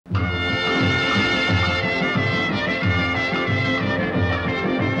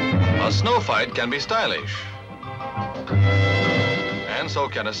A snow fight can be stylish. And so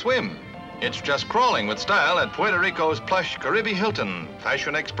can a swim. It's just crawling with style at Puerto Rico's plush Caribbean Hilton.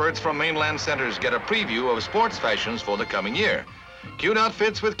 Fashion experts from mainland centers get a preview of sports fashions for the coming year. Cute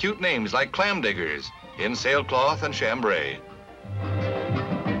outfits with cute names like clam diggers in sailcloth and chambray.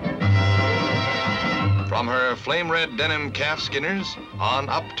 From her flame red denim calf skinners on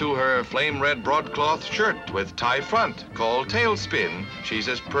up to her flame red broadcloth shirt with tie front called tailspin, she's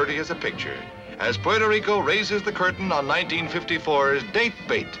as pretty as a picture. As Puerto Rico raises the curtain on 1954's Date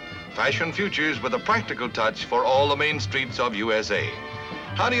Bait, fashion futures with a practical touch for all the main streets of USA.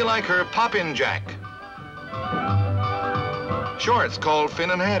 How do you like her pop-in jack? Shorts called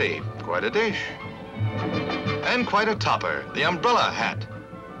Fin and Hattie, quite a dish. And quite a topper, the umbrella hat.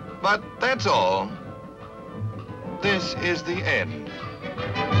 But that's all. This is the end.